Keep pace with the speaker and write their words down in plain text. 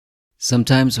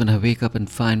Sometimes when I wake up and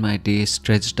find my day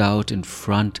stretched out in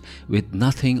front with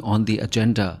nothing on the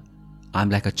agenda,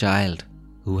 I'm like a child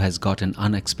who has got an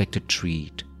unexpected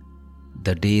treat.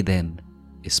 The day then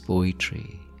is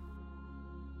poetry.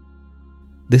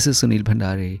 This is Sunil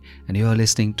Bhandari and you are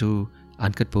listening to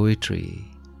Uncut Poetry.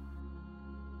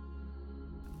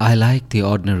 I like the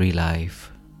ordinary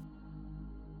life.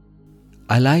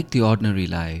 I like the ordinary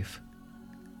life.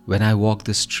 When I walk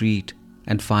the street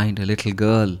and find a little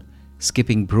girl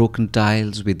skipping broken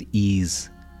tiles with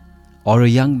ease, or a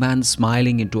young man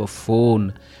smiling into a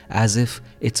phone as if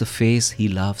it's a face he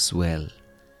loves well,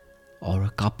 or a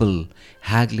couple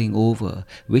haggling over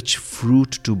which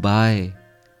fruit to buy,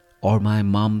 or my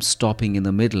mum stopping in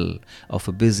the middle of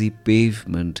a busy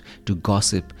pavement to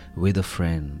gossip with a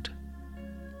friend.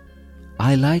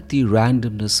 I like the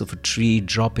randomness of a tree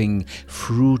dropping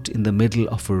fruit in the middle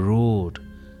of a road,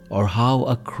 or how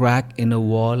a crack in a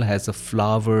wall has a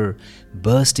flower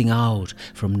bursting out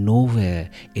from nowhere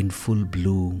in full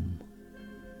bloom.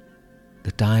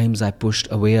 The times I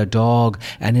pushed away a dog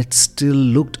and it still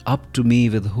looked up to me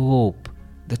with hope.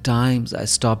 The times I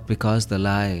stopped because the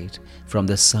light from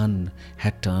the sun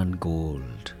had turned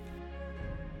gold.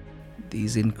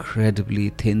 These incredibly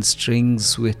thin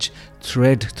strings which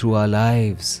thread through our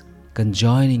lives,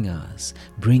 conjoining us,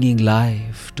 bringing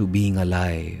life to being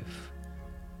alive.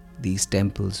 These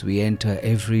temples we enter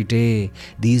every day,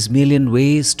 these million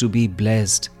ways to be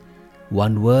blessed,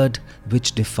 one word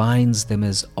which defines them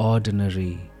as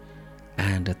ordinary,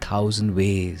 and 1,000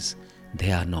 ways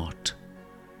they are not.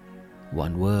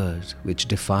 One word which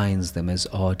defines them as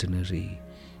ordinary,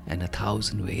 and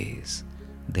 1,000 ways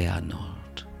they are not.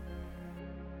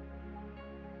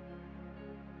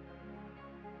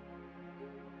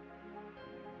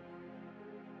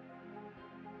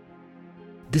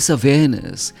 This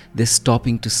awareness, this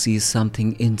stopping to see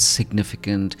something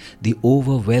insignificant, the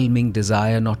overwhelming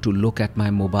desire not to look at my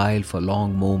mobile for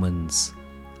long moments.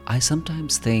 I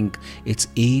sometimes think it's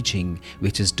aging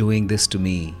which is doing this to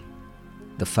me.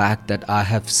 The fact that I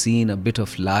have seen a bit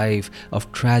of life,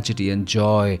 of tragedy and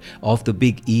joy, of the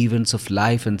big events of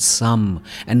life and some,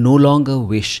 and no longer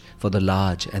wish for the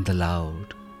large and the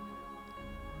loud.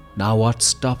 Now what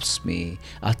stops me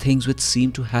are things which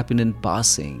seem to happen in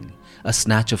passing. A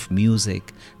snatch of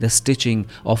music, the stitching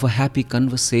of a happy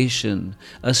conversation,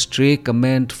 a stray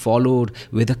comment followed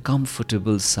with a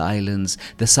comfortable silence,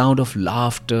 the sound of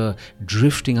laughter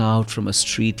drifting out from a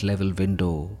street-level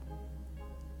window.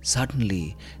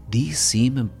 Suddenly, these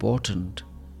seem important.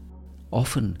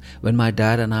 Often, when my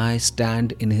dad and I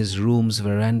stand in his room's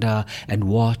veranda and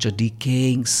watch a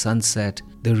decaying sunset,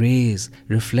 the rays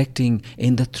reflecting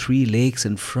in the 3 lakes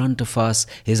in front of us,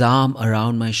 his arm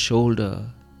around my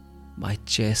shoulder, my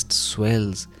chest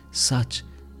swells such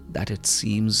that it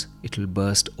seems it will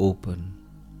burst open.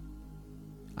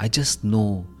 I just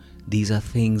know these are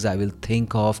things I will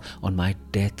think of on my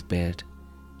deathbed,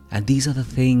 and these are the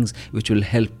things which will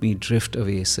help me drift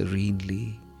away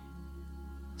serenely.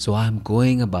 So I am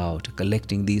going about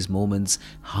collecting these moments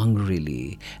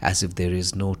hungrily as if there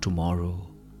is no tomorrow.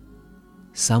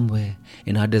 Somewhere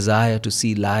in our desire to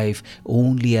see life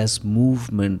only as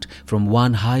movement from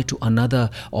one high to another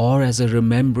or as a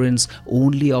remembrance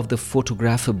only of the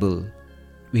photographable,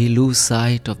 we lose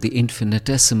sight of the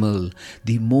infinitesimal,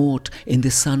 the mote in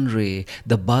the sun ray,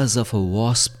 the buzz of a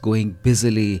wasp going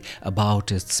busily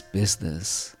about its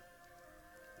business.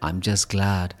 I'm just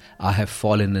glad I have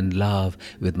fallen in love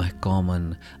with my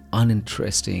common,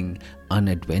 uninteresting,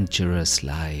 unadventurous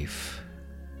life.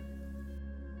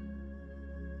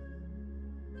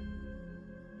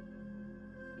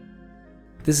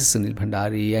 This is Sunil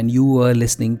Bhandari and you are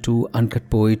listening to Uncut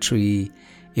Poetry.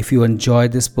 If you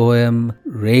enjoyed this poem,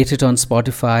 rate it on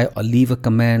Spotify or leave a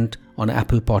comment on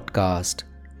Apple Podcast.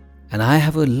 And I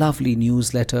have a lovely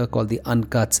newsletter called The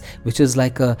Uncuts, which is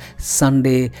like a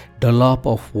Sunday dollop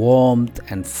of warmth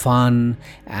and fun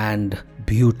and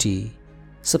beauty.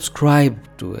 Subscribe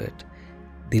to it.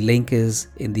 The link is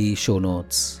in the show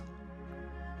notes.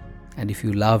 And if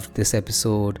you loved this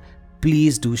episode,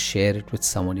 please do share it with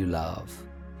someone you love.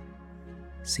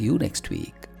 See you next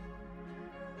week.